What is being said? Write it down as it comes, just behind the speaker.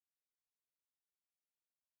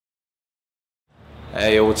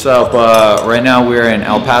Hey, what's up? Right now we're in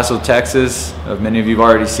El Paso, Texas. Many of you have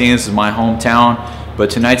already seen this is my hometown, but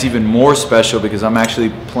tonight's even more special because I'm actually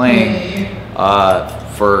playing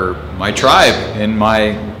for my tribe in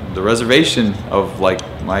the reservation of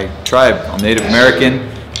my tribe. I'm Native American.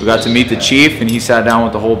 We got to meet the chief and he sat down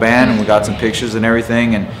with the whole band and we got some pictures and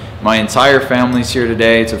everything, and my entire family's here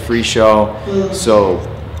today. It's a free show, so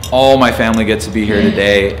all my family gets to be here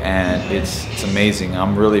today, and it's amazing.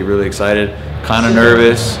 I'm really excited, kind of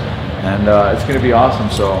nervous, and it's gonna be awesome,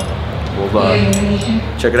 so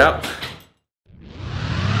we'll check it out.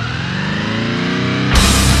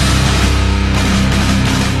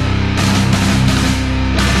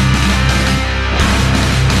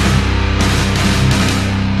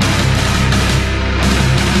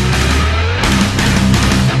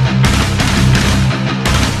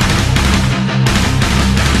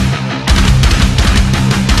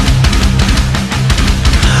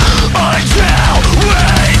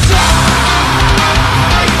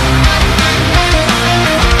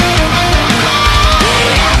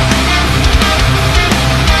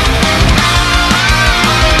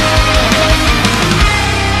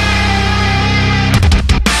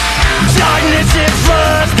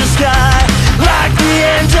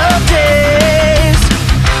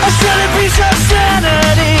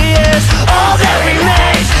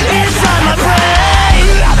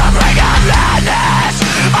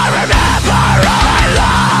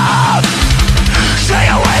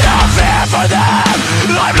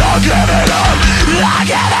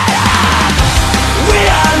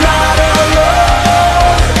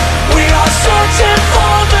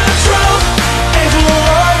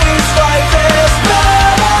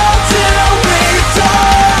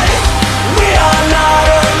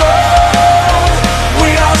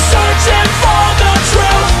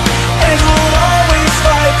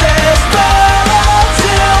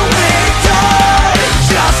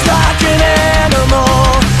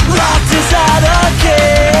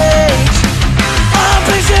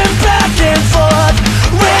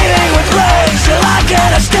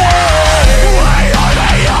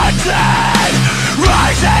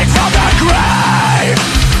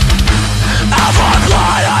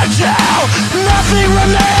 Nothing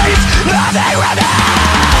remains, nothing remains.